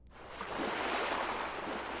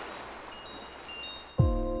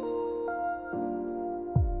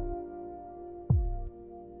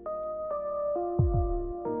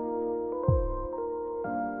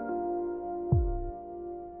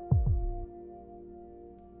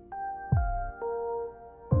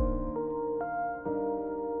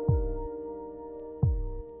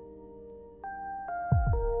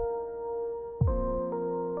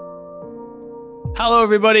Hello,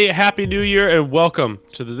 everybody. Happy New Year, and welcome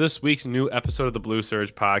to this week's new episode of the Blue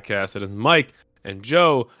Surge podcast. It is Mike and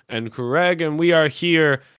Joe and Craig, and we are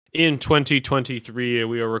here in 2023.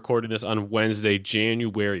 We are recording this on Wednesday,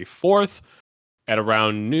 January 4th at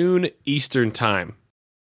around noon Eastern time.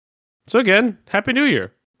 So again, Happy New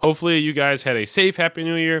Year. Hopefully you guys had a safe Happy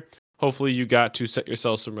New Year. Hopefully you got to set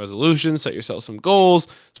yourself some resolutions, set yourself some goals,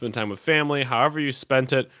 spend time with family, however you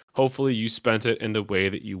spent it. Hopefully you spent it in the way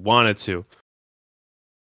that you wanted to.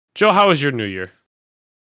 Joe, how was your New Year?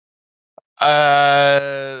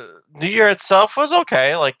 New Year itself was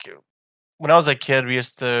okay. Like when I was a kid, we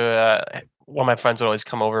used to. One of my friends would always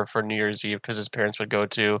come over for New Year's Eve because his parents would go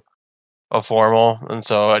to a formal, and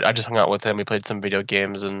so I just hung out with him. We played some video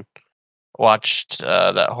games and watched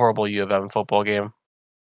that horrible U of M football game.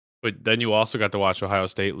 But then you also got to watch Ohio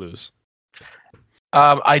State lose.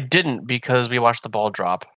 I didn't because we watched the ball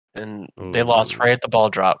drop, and they lost right at the ball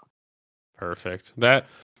drop. Perfect. That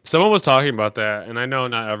someone was talking about that, and I know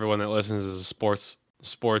not everyone that listens is a sports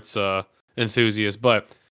enthusiast, but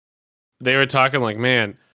they were talking like,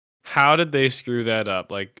 man, how did they screw that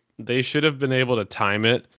up? Like they should have been able to time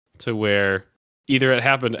it to where either it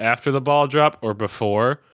happened after the ball drop or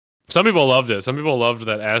before. Some people loved it. Some people loved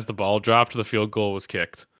that as the ball dropped, the field goal was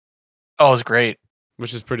kicked. Oh, it was great.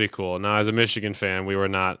 Which is pretty cool. Now, as a Michigan fan, we were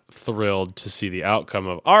not thrilled to see the outcome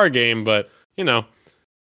of our game, but, you know,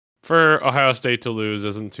 for Ohio State to lose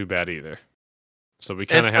isn't too bad either. So we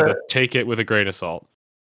kind of had to take it with a grain of salt.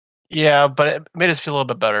 Yeah, but it made us feel a little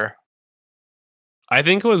bit better. I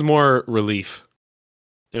think it was more relief.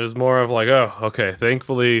 It was more of like, oh, okay,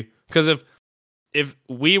 thankfully, because if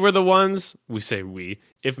we were the ones,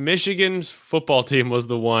 if Michigan's football team was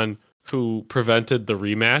the one who prevented the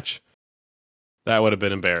rematch, that would have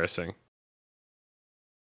been embarrassing.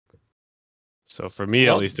 So for me,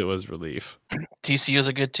 at least, it was relief. TCU is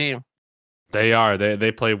a good team. They are. They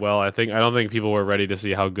play well. I don't think people were ready to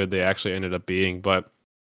see how good they actually ended up being, but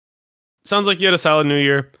sounds like you had a solid New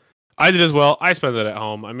Year. I did as well. I spent it at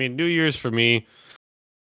home. I mean, New Year's for me,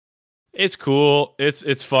 it's cool.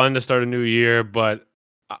 It's fun to start a new year, but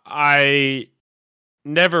I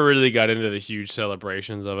never really got into the huge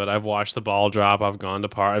celebrations of it. I've watched the ball drop. I've gone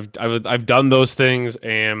to I've done those things,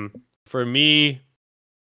 and for me,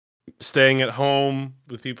 staying at home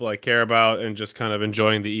with people I care about and just kind of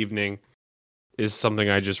enjoying the evening is something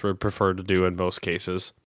I just would prefer to do in most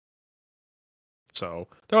cases. So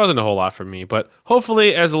there wasn't a whole lot for me, but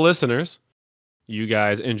hopefully as listeners, you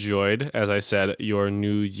guys enjoyed, as I said, your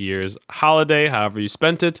New Year's holiday, however you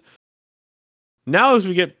spent it. Now, as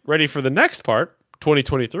we get ready for the next part,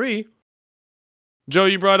 2023, Joe,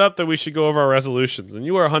 you brought up that we should go over our resolutions, and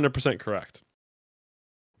you are 100% correct.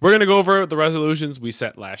 We're going to go over the resolutions we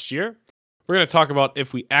set last year. We're going to talk about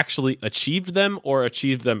if we actually achieved them or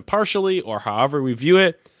achieved them partially or however we view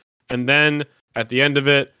it. And then at the end of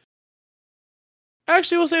it,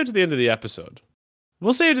 actually, we'll say it to the end of the episode.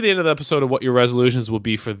 We'll say it to the end of the episode of what your resolutions will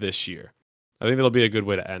be for this year. I think that'll be a good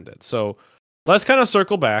way to end it. So let's kind of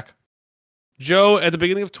circle back. Joe, at the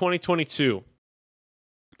beginning of 2022,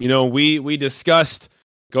 you know, we discussed,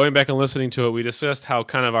 going back and listening to it, we discussed how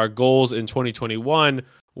kind of our goals in 2021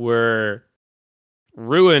 were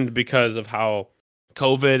ruined because of how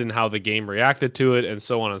COVID and how the game reacted to it and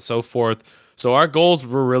so on and so forth. So our goals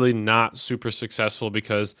were really not super successful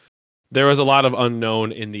because there was a lot of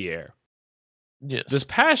unknown in the air. Yes. This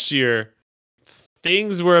past year,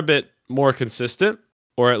 things were a bit more consistent,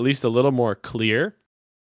 or at least a little more clear.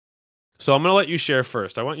 So I'm going to let you share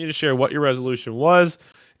first. I want you to share what your resolution was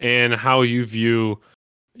and how you view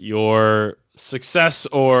your success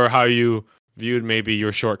or how you viewed maybe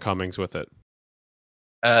your shortcomings with it.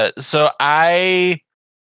 My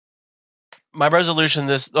resolution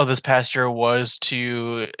this past year was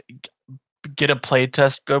to get a play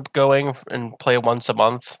test going and play once a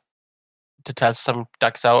month to test some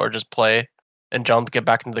decks out or just play and get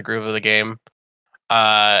back into the groove of the game.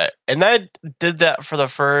 And I did that for the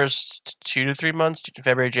first 2 to 3 months,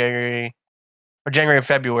 January and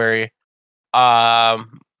February.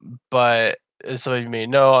 But as some of you may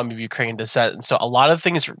know, I'm a Ukrainian descent, and so a lot of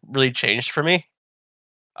things really changed for me.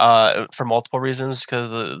 For multiple reasons,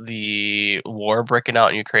 because the war breaking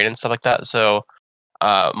out in Ukraine and stuff like that. So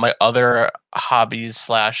my other hobbies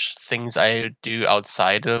 / things I do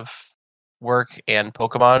outside of work and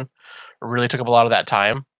Pokemon really took up a lot of that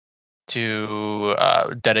time to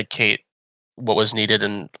dedicate what was needed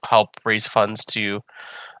and help raise funds to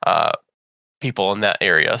people in that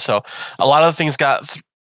area. So a lot of things got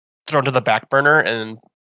thrown to the back burner, and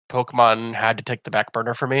Pokemon had to take the back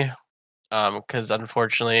burner for me because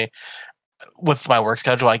unfortunately with my work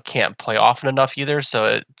schedule, I can't play often enough either. So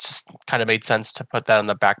it just kind of made sense to put that on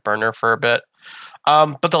the back burner for a bit.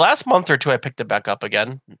 But the last month or two, I picked it back up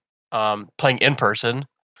again, playing in person.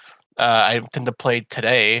 I intend to play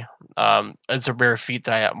today. It's a rare feat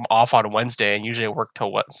that I am off on Wednesday, and usually I work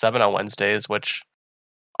till 7 on Wednesdays, which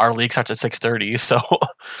our league starts at 6:30, so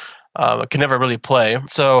I can never really play.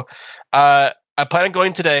 So I plan on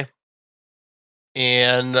going today,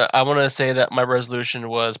 and I want to say that my resolution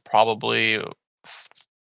was probably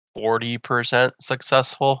 40%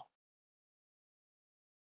 successful.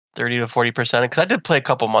 30 to 40%, because I did play a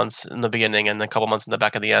couple months in the beginning and then a couple months in the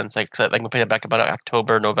back of the end. Like, so I can play it back about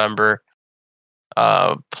October, November.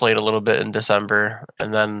 Played a little bit in December,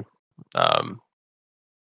 and then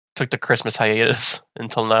took the Christmas hiatus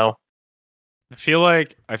until now. I feel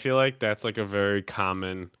like that's like a very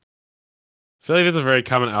common. I feel like it's a very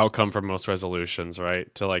common outcome for most resolutions,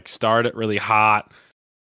 right? To like start it really hot,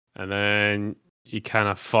 and then you kind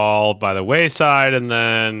of fall by the wayside, and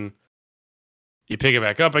then you pick it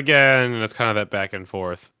back up again, and it's kind of that back and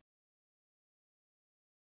forth.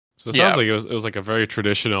 So it sounds like it was like a very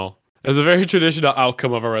traditional. It was a very traditional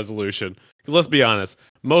outcome of a resolution. Because let's be honest,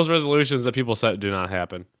 most resolutions that people set do not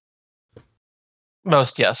happen.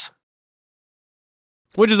 Most, yes.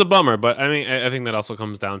 Which is a bummer, but I mean, I think that also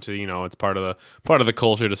comes down to, it's part of the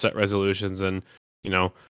culture to set resolutions, and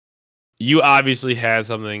you obviously had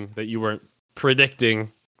something that you weren't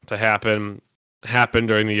predicting to happen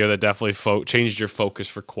during the year that definitely changed your focus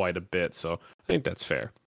for quite a bit. So I think that's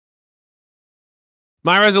fair.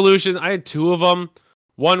 My resolution, I had two of them.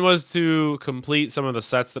 One was to complete some of the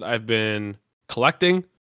sets that I've been collecting.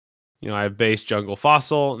 I have base, jungle,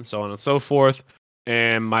 fossil, and so on and so forth.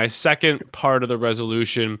 And my second part of the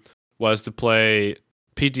resolution was to play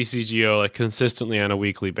PTCGO like consistently on a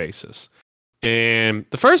weekly basis. And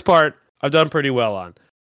the first part I've done pretty well on.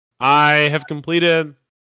 I have completed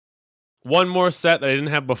one more set that I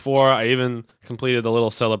didn't have before. I even completed the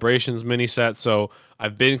little celebrations mini set. So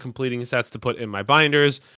I've been completing sets to put in my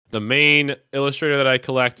binders. The main illustrator that I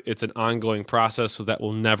collect, it's an ongoing process, so that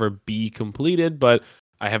will never be completed, but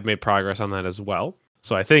I have made progress on that as well.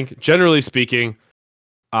 So I think, generally speaking,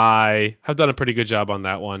 I have done a pretty good job on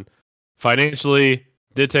that one. Financially,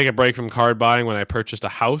 did take a break from card buying when I purchased a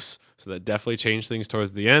house, so that definitely changed things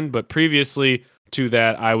towards the end. But previously to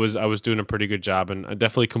that, I was doing a pretty good job, and I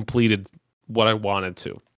definitely completed what I wanted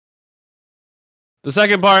to. The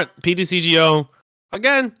second part, PTCGO,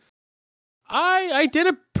 again, I did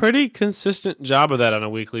a pretty consistent job of that on a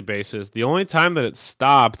weekly basis. The only time that it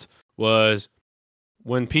stopped was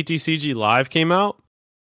when PTCG Live came out,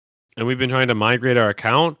 and we've been trying to migrate our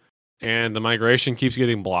account, and the migration keeps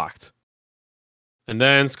getting blocked. And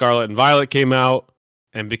then Scarlet and Violet came out,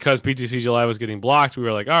 and because PTCG Live was getting blocked, we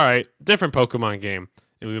were like, all right, different Pokemon game.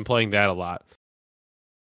 And we've been playing that a lot.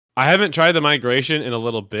 I haven't tried the migration in a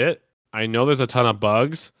little bit. I know there's a ton of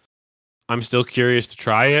bugs. I'm still curious to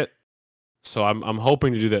try it. So I'm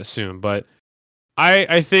hoping to do that soon. But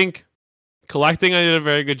I think collecting I did a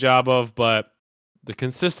very good job of, but the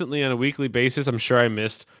consistently on a weekly basis, I'm sure I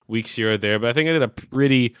missed weeks here or there, but I think I did a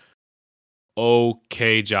pretty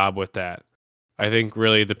okay job with that. I think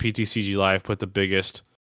really the PTCG Live put the biggest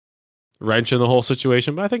wrench in the whole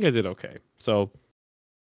situation, but I think I did okay. So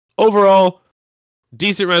overall,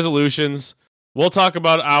 decent resolutions. We'll talk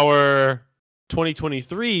about our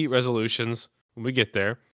 2023 resolutions when we get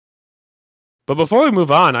there. But before we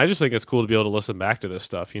move on, I just think it's cool to be able to listen back to this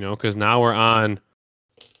stuff, because now we're on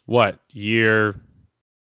what year?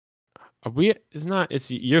 Are we?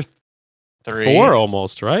 It's year 4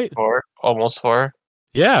 almost, right? 4, almost 4.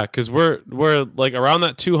 Yeah, because we're like around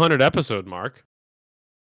that 200 episode mark.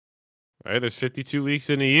 Right, there's 52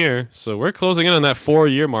 weeks in a year, so we're closing in on that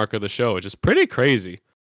 4-year mark of the show, which is pretty crazy.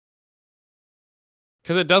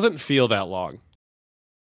 Because it doesn't feel that long.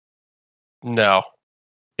 No.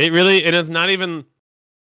 It really, and it's not even,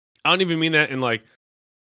 I don't even mean that in like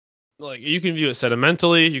you can view it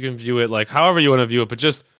sentimentally, you can view it like however you want to view it, but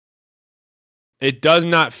just, it does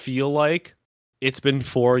not feel like it's been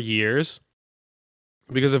 4 years.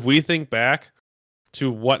 Because if we think back to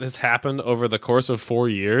what has happened over the course of 4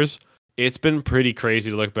 years, it's been pretty crazy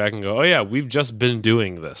to look back and go, oh yeah, we've just been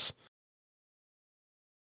doing this.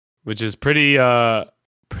 Which is pretty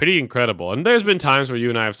incredible. And there's been times where you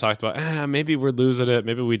and I have talked about, maybe we're losing it,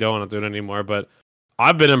 maybe we don't want to do it anymore, but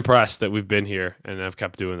I've been impressed that we've been here and have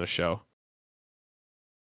kept doing the show.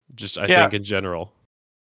 Just, I think in general.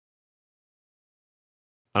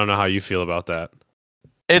 I don't know how you feel about that.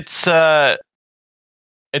 It's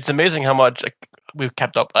amazing how much we've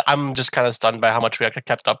kept up. I'm just kind of stunned by how much we actually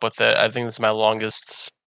kept up with it. I think this is my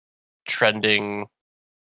longest trending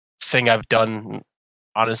thing I've done,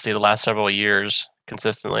 honestly, the last several years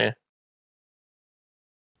consistently.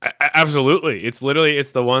 Absolutely. It's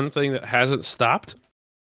the one thing that hasn't stopped.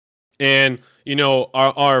 And,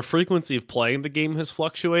 our frequency of playing the game has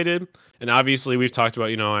fluctuated. And obviously, we've talked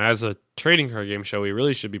about, as a trading card game show, we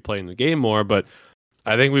really should be playing the game more. But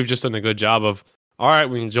I think we've just done a good job of, all right,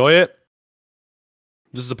 we enjoy it.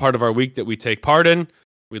 This is a part of our week that we take part in.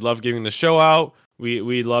 We love giving the show out.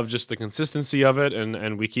 We love just the consistency of it,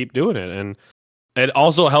 and we keep doing it. And it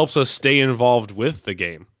also helps us stay involved with the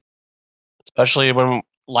game. Especially when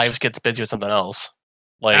life gets busy with something else.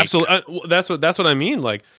 Like, absolutely, that's what I mean.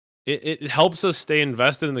 Like, it helps us stay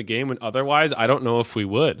invested in the game, and otherwise, I don't know if we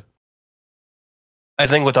would. I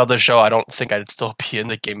think without the show, I don't think I'd still be in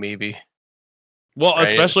the game. Maybe. Well, right?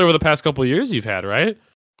 Especially over the past couple of years you've had, right?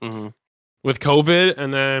 Mm-hmm. With COVID,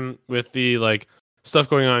 and then with the stuff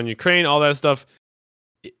going on in Ukraine, all that stuff.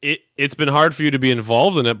 It's been hard for you to be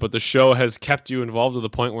involved in it, but the show has kept you involved to the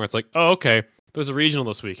point where it's like, oh, okay, there's a regional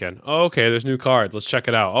this weekend. Oh, okay, there's new cards. Let's check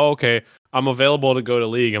it out. Oh, okay, I'm available to go to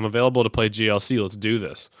League. I'm available to play GLC. Let's do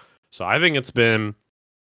this. So I think it's been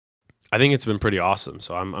pretty awesome.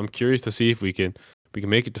 So I'm curious to see if we can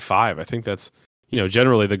make it to 5. I think that's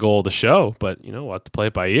generally the goal of the show, but we'll have to play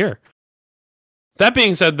it by ear. That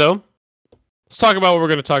being said, though, let's talk about what we're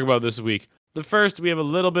going to talk about this week. The first, we have a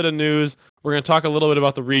little bit of news. We're going to talk a little bit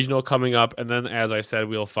about the regional coming up, and then, as I said,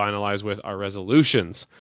 we'll finalize with our resolutions.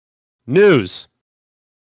 News.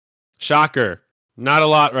 Shocker. Not a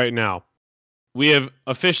lot right now. We have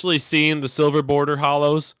officially seen the silver border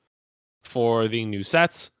hollows for the new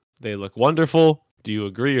sets. They look wonderful. Do you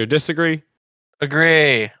agree or disagree?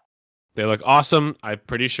 Agree. They look awesome. I'm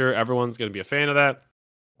pretty sure everyone's going to be a fan of that.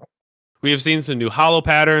 We have seen some new hollow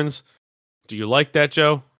patterns. Do you like that,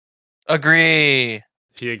 Joe? Agree.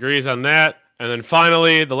 He agrees on that. And then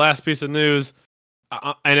finally, the last piece of news.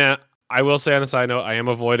 I will say on a side note, I am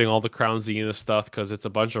avoiding all the Crown Zenith stuff because it's a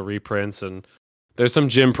bunch of reprints and there's some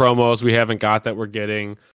gym promos we haven't got that we're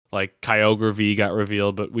getting. Like Kyogre V got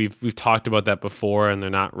revealed, but we've talked about that before and they're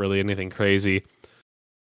not really anything crazy.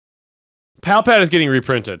 Palpad is getting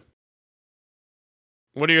reprinted.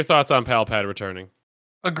 What are your thoughts on Palpad returning?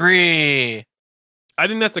 Agree. I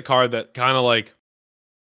think that's a card that kind of like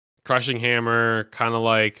Crushing Hammer, kind of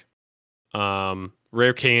like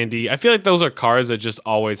Rare Candy. I feel like those are cards that just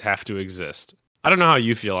always have to exist. I don't know how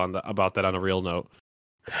you feel about that on a real note.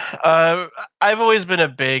 I've always been a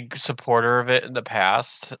big supporter of it in the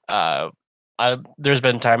past. There's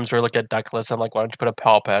been times where I look at deck lists, I'm like, why don't you put a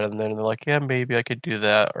Palpad? And then they're like, yeah, maybe I could do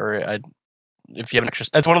that. Or if you have an extra,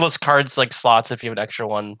 it's one of those cards like slots. If you have an extra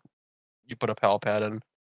one, you put a Palpad in.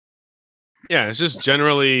 Yeah, it's just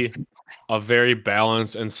generally a very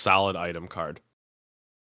balanced and solid item card.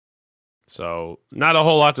 So, not a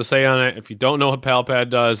whole lot to say on it. If you don't know what Palpad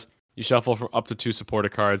does, you shuffle from up to 2 supporter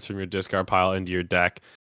cards from your discard pile into your deck.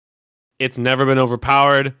 It's never been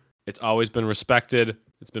overpowered. It's always been respected.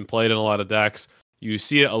 It's been played in a lot of decks. You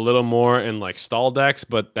see it a little more in like stall decks,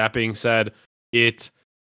 but that being said, it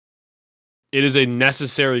is a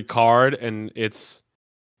necessary card, and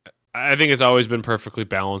I think it's always been perfectly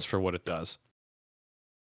balanced for what it does.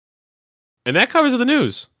 And that covers the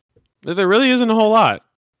news. There really isn't a whole lot.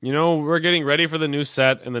 We're getting ready for the new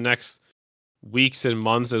set in the next weeks and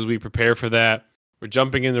months as we prepare for that. We're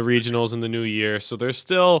jumping into regionals in the new year. So there's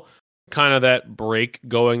still kind of that break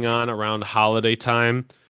going on around holiday time.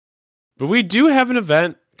 But we do have an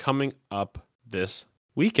event coming up this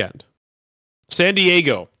weekend. San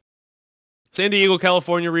Diego,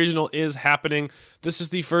 California Regional is happening. This is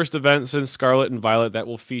the first event since Scarlet and Violet that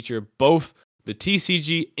will feature both the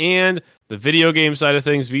TCG and the video game side of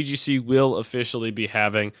things. VGC will officially be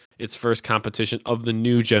having its first competition of the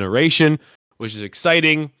new generation, which is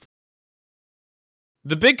exciting.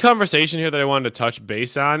 The big conversation here that I wanted to touch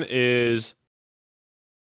base on is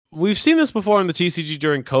we've seen this before in the TCG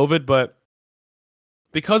during COVID, but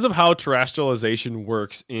because of how terrestrialization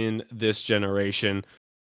works in this generation,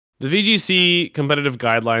 the VGC competitive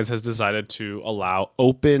guidelines has decided to allow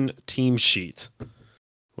open team sheet,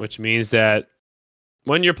 which means that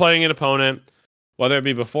when you're playing an opponent, whether it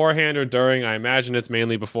be beforehand or during, I imagine it's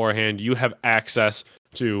mainly beforehand, you have access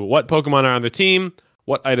to what Pokemon are on the team,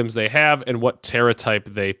 what items they have, and what Terra type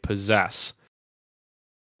they possess.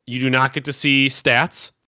 You do not get to see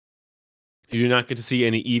stats. You do not get to see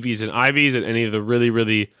any EVs and IVs and any of the really,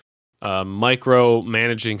 really micro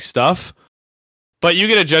managing stuff. But you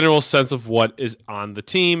get a general sense of what is on the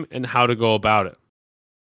team and how to go about it.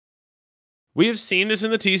 We have seen this in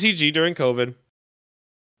the TCG during COVID.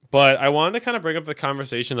 But I wanted to kind of bring up the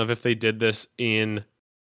conversation of if they did this in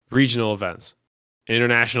regional events.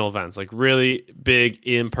 international events, like really big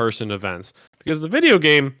in-person events. Because the video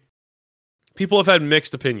game, people have had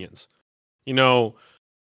mixed opinions. You know,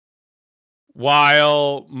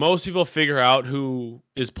 while most people figure out who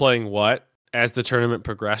is playing what as the tournament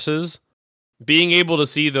progresses, being able to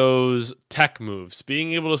see those tech moves,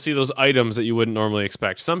 being able to see those items that you wouldn't normally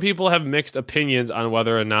expect. Some people have mixed opinions on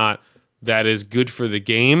whether or not that is good for the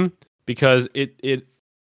game because it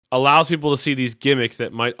allows people to see these gimmicks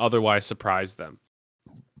that might otherwise surprise them.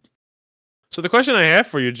 So the question I have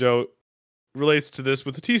for you, Joe, relates to this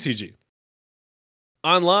with the TCG.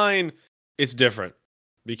 Online, it's different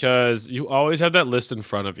because you always have that list in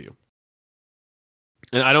front of you.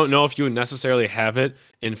 And I don't know if you would necessarily have it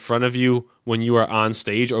in front of you when you are on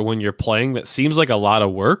stage or when you're playing. That seems like a lot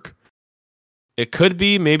of work. It could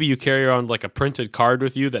be maybe you carry around like a printed card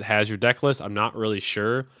with you that has your deck list. I'm not really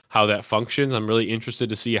sure how that functions. I'm really interested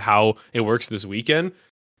to see how it works this weekend.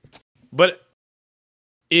 But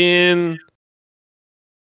in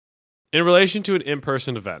relation to an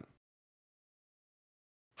in-person event,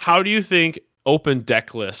 how do you think open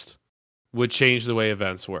deck list would change the way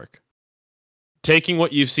events work? Taking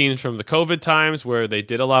what you've seen from the COVID times where they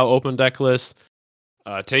did allow open deck lists,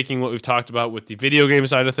 taking what we've talked about with the video game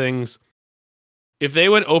side of things, if they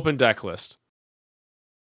went open deck list,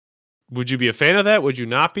 would you be a fan of that? Would you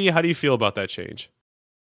not be? How do you feel about that change?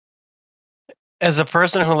 As a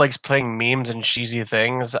person who likes playing memes and cheesy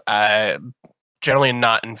things, I'm generally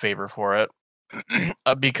not in favor for it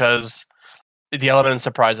because the element of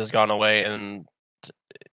surprise has gone away, and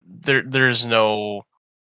there's no.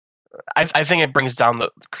 I think it brings down the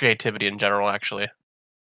creativity in general, actually,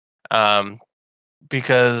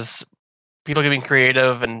 because people can be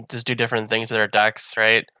creative and just do different things with their decks,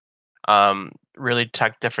 right? Really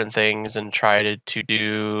tech different things and try to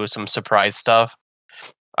do some surprise stuff.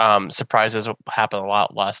 Surprises happen a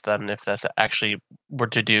lot less than if that's actually were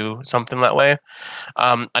to do something that way.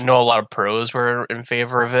 I know a lot of pros were in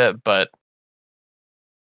favor of it, but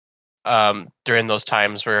during those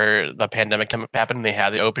times where the pandemic happened, they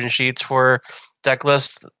had the open sheets for deck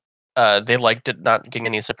lists. They liked it not getting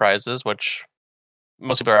any surprises, which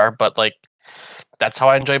most people are, but like that's how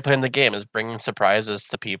I enjoy playing the game, is bringing surprises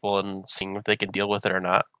to people and seeing if they can deal with it or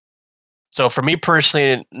not. So for me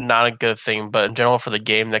personally, not a good thing, but in general for the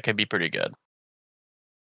game, that could be pretty good.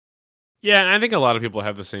 Yeah, and I think a lot of people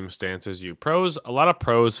have the same stance as you. A lot of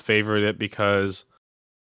pros favored it because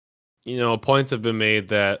points have been made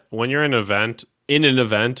that when you're in an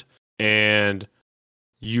event and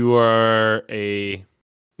you are a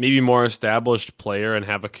maybe more established player and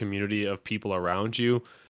have a community of people around you,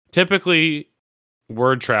 typically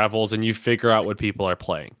word travels and you figure out what people are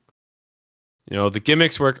playing. The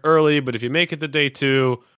gimmicks work early, but if you make it to day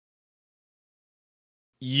 2,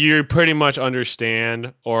 you pretty much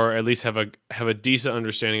understand, or at least have a decent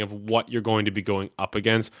understanding of what you're going to be going up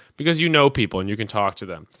against because you know people and you can talk to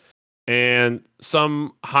them. And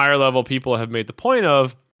some higher level people have made the point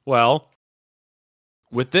of, well,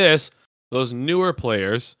 with this, those newer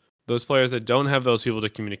players, those players that don't have those people to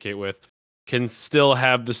communicate with, can still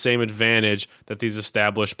have the same advantage that these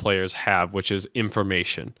established players have, which is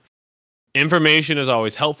information. Information is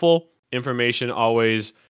always helpful. Information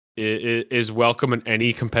always is welcome in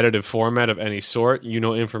any competitive format of any sort.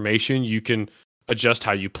 Information, you can adjust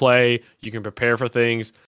how you play, you can prepare for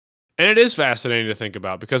things. And it is fascinating to think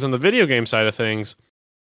about because on the video game side of things,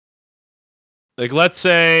 like let's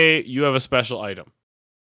say you have a special item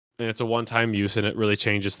and it's a one-time use and it really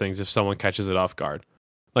changes things if someone catches it off guard.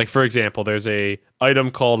 Like for example, there's a item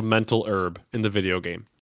called Mental Herb in the video game.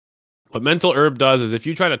 What Mental Herb does is if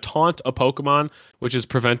you try to taunt a Pokemon, which is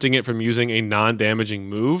preventing it from using a non-damaging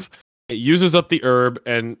move, it uses up the herb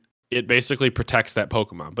and it basically protects that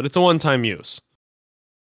Pokemon, but it's a one-time use.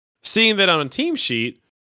 Seeing that on a team sheet,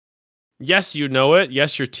 yes, you know it.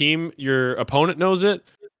 Yes, your opponent knows it.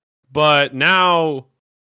 But now,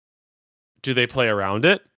 do they play around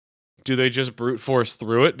it? Do they just brute force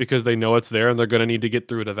through it because they know it's there and they're going to need to get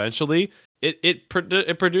through it eventually? It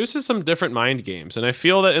produces some different mind games. And I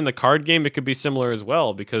feel that in the card game, it could be similar as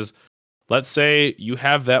well because let's say you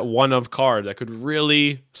have that one-of card that could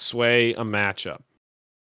really sway a matchup.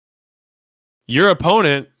 Your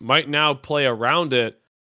opponent might now play around it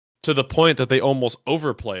to the point that they almost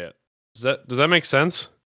overplay it. Does that make sense?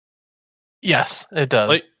 Yes, it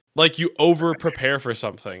does. Like you over prepare for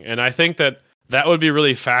something, and I think that would be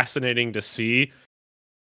really fascinating to see.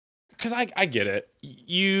 Because I get it.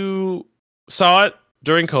 You saw it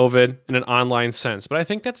during COVID in an online sense, but I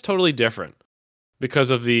think that's totally different because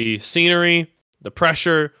of the scenery, the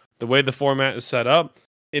pressure, the way the format is set up.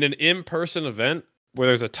 In an in-person event where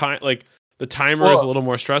there's a time, like the timer is a little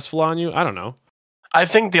more stressful on you. I don't know. I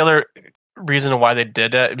think the other reason why they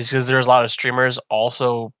did that is because there's a lot of streamers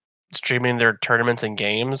also streaming their tournaments and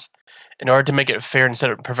games in order to make it fair instead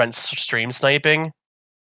of prevent stream sniping.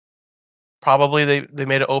 Probably they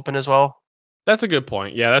made it open as well. That's a good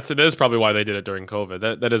point. Yeah, it is probably why they did it during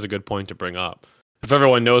COVID. That is a good point to bring up. If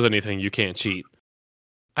everyone knows anything, you can't cheat.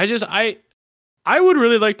 I would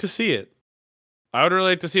really like to see it. I would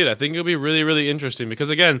really like to see it. I think it'll be really, really interesting because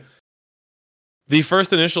again, the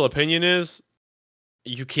first initial opinion is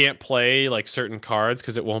you can't play like certain cards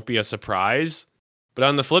because it won't be a surprise. But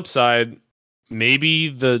on the flip side, maybe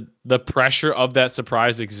the pressure of that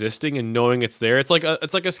surprise existing and knowing it's there, it's like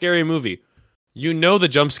a scary movie. You know the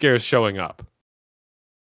jump scare is showing up.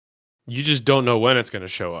 You just don't know when it's going to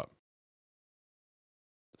show up.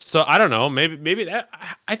 So I don't know. Maybe that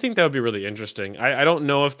I think that would be really interesting. I don't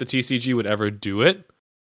know if the TCG would ever do it,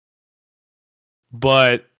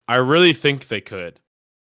 but I really think they could,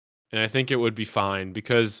 and I think it would be fine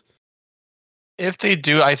because if they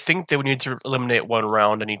do, I think they would need to eliminate one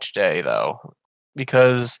round in each day, though,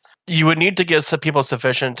 because you would need to give some people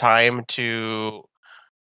sufficient time to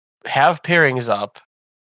have pairings up,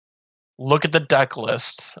 look at the deck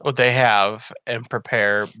list, what they have, and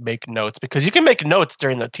prepare, make notes. Because you can make notes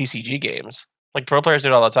during the TCG games. Like pro players do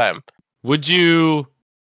it all the time. Would you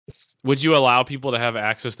allow people to have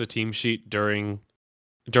access to team sheet during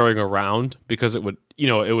a round? Because it would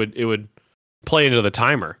play into the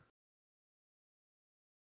timer.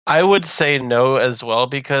 I would say no as well,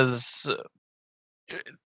 because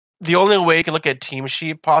the only way you can look at team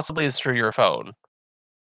sheet possibly is through your phone.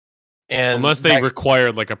 And unless they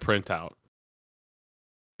required like a printout.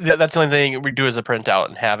 That's the only thing we do is a printout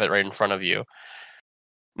and have it right in front of you.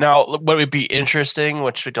 Now, what would be interesting,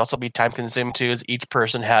 which would also be time consuming too, is each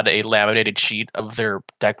person had a laminated sheet of their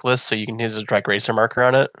deck list, so you can use a drag racer marker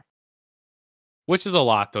on it. Which is a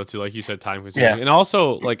lot, though, too. Like you said, time consuming. Yeah. And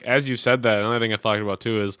also, like as you said that, another thing I've thought about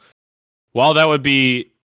too is, while that would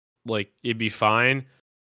be like it'd be fine,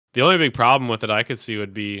 the only big problem with it I could see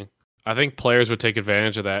would be I think players would take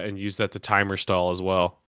advantage of that and use that to timer stall as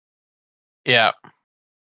well. Yeah.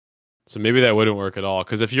 So maybe that wouldn't work at all.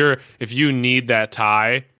 Because if you need that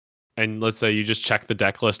tie, and let's say you just check the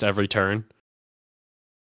deck list every turn,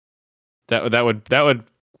 that would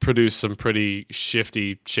produce some pretty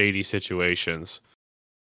shifty, shady situations.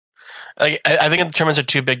 Like I think the tournaments are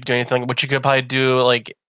too big to do anything. What you could probably do,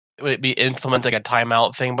 like, would be implement like a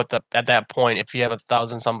timeout thing. But at that point, if you have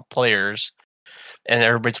 1,000 some players and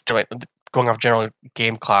everybody's going off general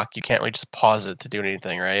game clock, you can't really just pause it to do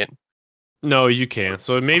anything, right? No, you can't.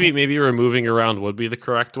 So maybe removing a round would be the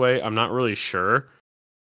correct way. I'm not really sure.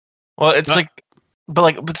 Well, it's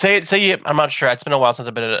but say I'm not sure. It's been a while since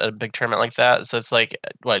I've been at a big tournament like that. So it's like,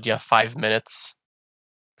 what, do you have 5 minutes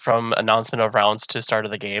from announcement of rounds to start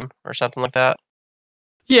of the game or something like that?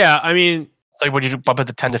 Yeah, I mean, like, would you bump it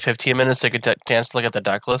to 10 to 15 minutes so you could chance to look at the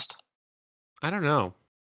deck list? I don't know.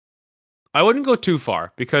 I wouldn't go too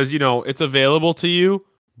far because it's available to you,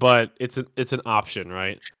 but it's an option,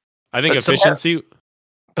 right? I think efficiency.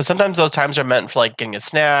 But sometimes those times are meant for like getting a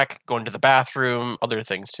snack, going to the bathroom, other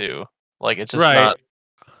things too. Like it's just not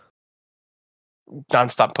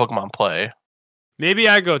nonstop Pokemon play. Maybe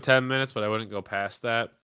I go 10 minutes, but I wouldn't go past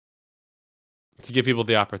that to give people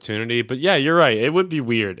the opportunity. But yeah, you're right. It would be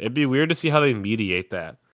weird. It'd be weird to see how they mediate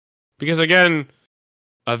that. Because again,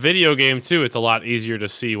 a video game too, it's a lot easier to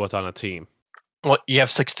see what's on a team. Well, you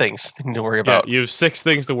have 6 things to worry about. Yeah, you have 6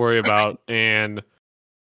 things to worry about, and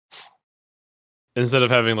instead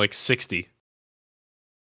of having like 60.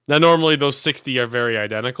 Now, normally those 60 are very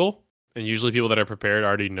identical, and usually people that are prepared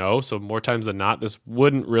already know. So more times than not, this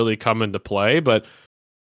wouldn't really come into play. But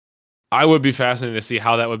I would be fascinated to see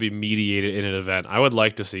how that would be mediated in an event. I would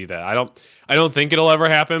like to see that. I don't think it'll ever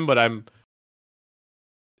happen, but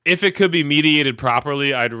if it could be mediated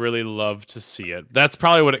properly, I'd really love to see it. That's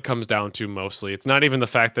probably what it comes down to mostly. It's not even the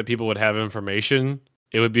fact that people would have information.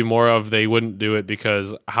 It would be more of they wouldn't do it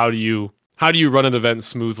because how do you run an event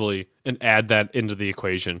smoothly and add that into the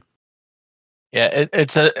equation? Yeah,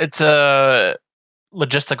 it's a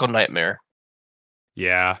logistical nightmare.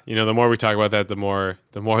 Yeah, the more we talk about that, the more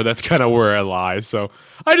that's kind of where it lies. So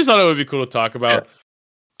I just thought it would be cool to talk about.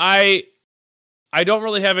 Yeah. I don't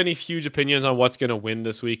really have any huge opinions on what's going to win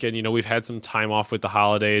this weekend. We've had some time off with the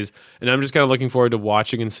holidays, and I'm just kind of looking forward to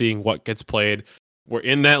watching and seeing what gets played. We're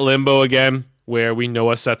in that limbo again where we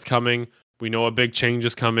know a set's coming, we know a big change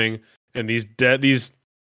is coming, and these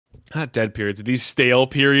not dead periods, these stale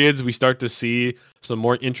periods, we start to see some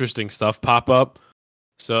more interesting stuff pop up.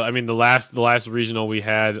 So, I mean, the last regional we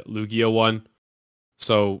had, Lugia won.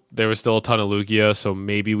 So there was still a ton of Lugia, so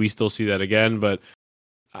maybe we still see that again, but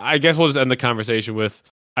I guess we'll just end the conversation with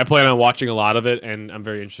I plan on watching a lot of it, and I'm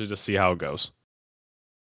very interested to see how it goes.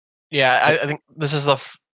 Yeah, I think this is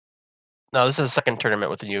no, this is the second tournament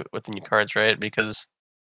with the new cards, right? Because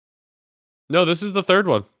No, this is the third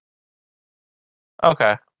one.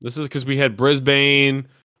 okay, This is because we had Brisbane,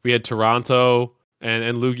 we had Toronto,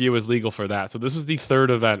 and Lugia was legal for that. So this is the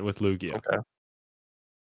third event with Lugia. okay.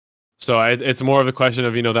 So it's more of a question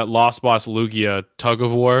of that Lost Boss Lugia tug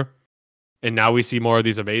of war, and now we see more of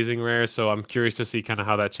these amazing rares. So I'm curious to see kind of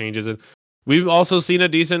how that changes. And we've also seen a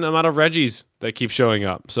decent amount of Reggies that keep showing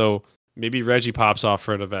up. So maybe Reggie pops off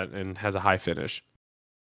for an event and has a high finish.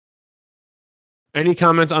 Any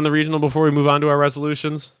comments on the regional before we move on to our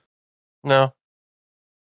resolutions? No.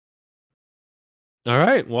 All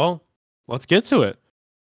right, well, let's get to it.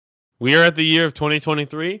 We are at the year of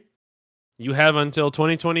 2023. You have until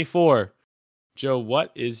 2024. Joe,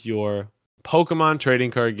 what is your Pokemon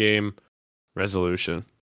trading card game resolution?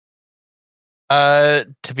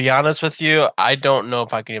 To be honest with you, I don't know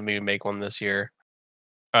if I can even make one this year.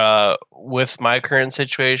 With my current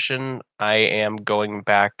situation, I am going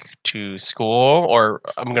back to school, or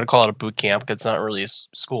I'm going to call it a boot camp. It's not really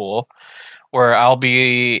school, where I'll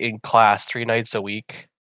be in class 3 nights a week,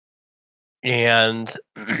 and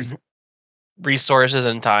resources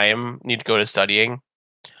and time need to go to studying.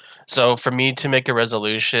 So for me to make a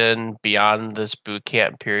resolution beyond this boot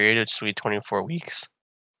camp period, it's going to be 24 weeks,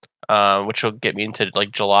 which will get me into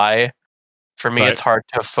like July. For me, Right. it's hard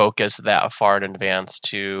to focus that far in advance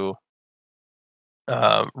to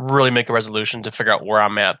really make a resolution to figure out where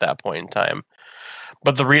I'm at that point in time.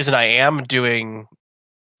 But the reason I am doing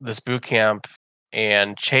this boot camp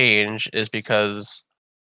and change is because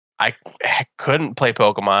I couldn't play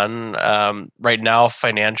Pokemon. Right now,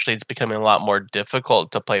 financially, it's becoming a lot more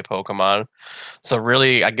difficult to play Pokemon. So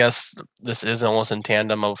really, I guess this is almost in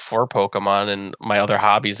tandem of for Pokemon and my other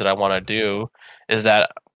hobbies that I want to do is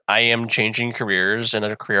that I am changing careers and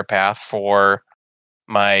a career path for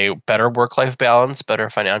my better work-life balance, better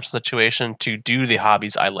financial situation to do the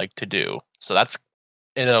hobbies I like to do. So that's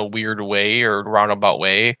in a weird way or roundabout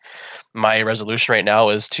way. My resolution right now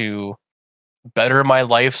is to better my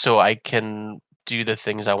life so I can do the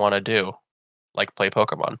things I want to do, like play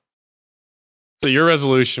Pokemon. So your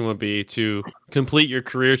resolution would be to complete your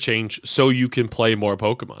career change so you can play more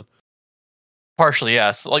Pokemon. Partially,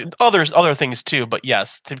 yes. Like other things too, but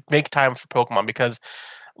yes, to make time for Pokemon because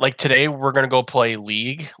like today we're gonna go play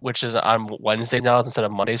League, which is on Wednesday now instead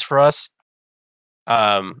of Mondays for us.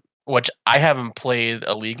 Which I haven't played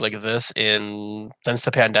a league like this since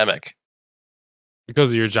the pandemic Because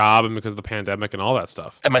of your job and because of the pandemic and all that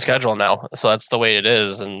stuff. and my schedule now. So that's the way it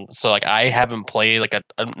is. And so like I haven't played like a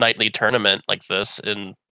nightly tournament like this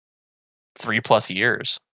in 3+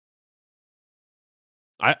 years.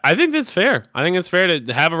 I think that's fair. I think it's fair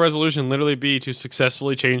to have a resolution literally be to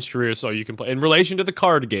successfully change careers so you can play in relation to the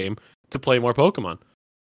card game to play more Pokemon.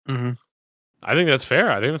 Mm-hmm. I think that's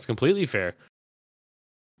fair. I think that's completely fair.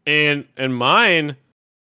 And mine,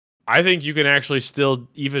 I think you can actually still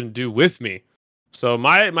even do with me. So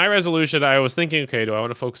my resolution, I was thinking, okay, do I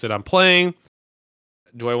want to focus it on playing?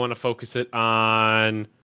 Do I want to focus it on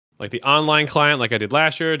like the online client like I did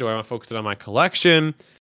last year? Do I want to focus it on my collection?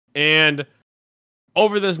 And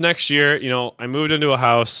over this next year, I moved into a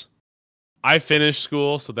house. I finished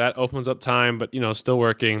school, so that opens up time, but still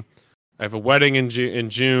working. I have a wedding in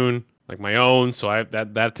June, like my own, so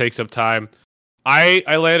that takes up time.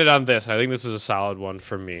 I landed on this. I think this is a solid one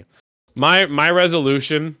for me. My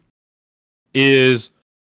resolution is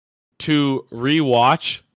to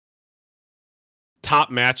rewatch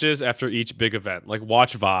top matches after each big event, like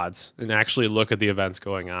watch VODs and actually look at the events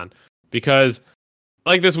going on. Because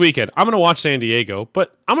like this weekend, I'm going to watch San Diego,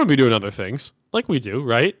 but I'm going to be doing other things like we do,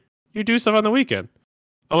 right? You do stuff on the weekend.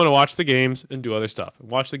 I'm going to watch the games and do other stuff.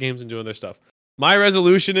 Watch the games and do other stuff. My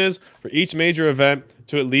resolution is for each major event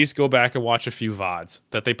to at least go back and watch a few VODs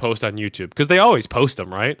that they post on YouTube because they always post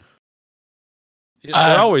them, right?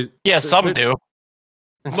 They're always some do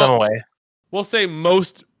in some way. We'll say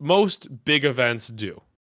most big events do.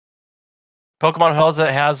 Pokemon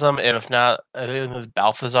has them, and if not, I think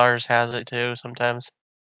Balthazar's has it too sometimes.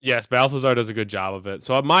 Yes, Balthazar does a good job of it.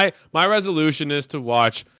 So my resolution is to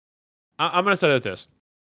watch. I'm going to set it this.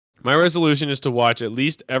 My resolution is to watch at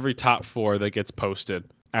least every top 4 that gets posted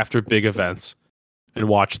after big events and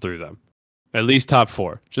watch through them. At least top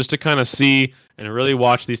 4, just to kind of see and really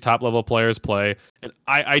watch these top level players play. And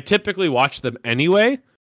I typically watch them anyway,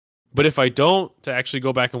 but if I don't, to actually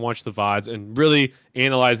go back and watch the VODs and really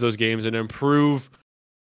analyze those games and improve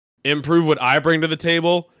what I bring to the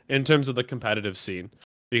table in terms of the competitive scene.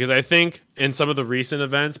 because I think in some of the recent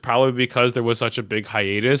events, probably because there was such a big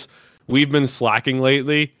hiatus, we've been slacking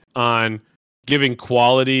lately on giving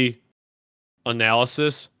quality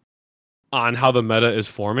analysis on how the meta is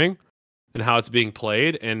forming and how it's being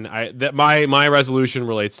played. And my resolution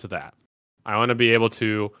relates to that. I want to be able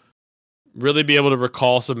to really be able to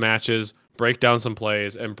recall some matches, break down some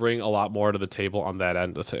plays, and bring a lot more to the table on that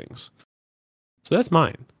end of things. So that's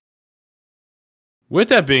mine. With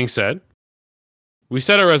that being said, we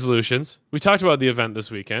set our resolutions. We talked about the event this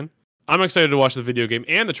weekend. I'm excited to watch the video game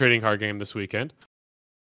and the trading card game this weekend.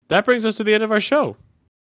 That brings us to the end of our show.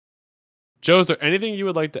 Joe, is there anything you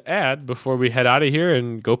would like to add before we head out of here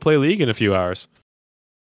and go play League in a few hours?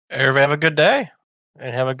 Everybody have a good day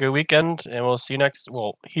and have a good weekend, and we'll see you next.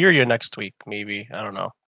 We'll hear you next week, maybe. I don't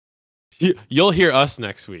know. You'll hear us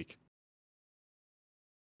next week.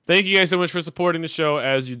 Thank you guys so much for supporting the show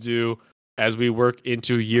as you do, as we work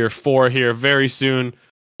into year 4 here very soon.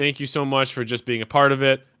 Thank you so much for just being a part of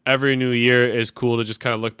it. Every new year is cool to just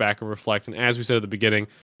kind of look back and reflect. And as we said at the beginning,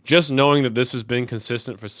 just knowing that this has been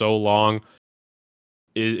consistent for so long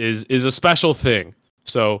is a special thing.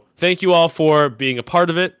 So thank you all for being a part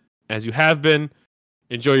of it, as you have been.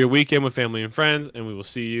 Enjoy your weekend with family and friends, and we will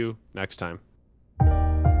see you next time.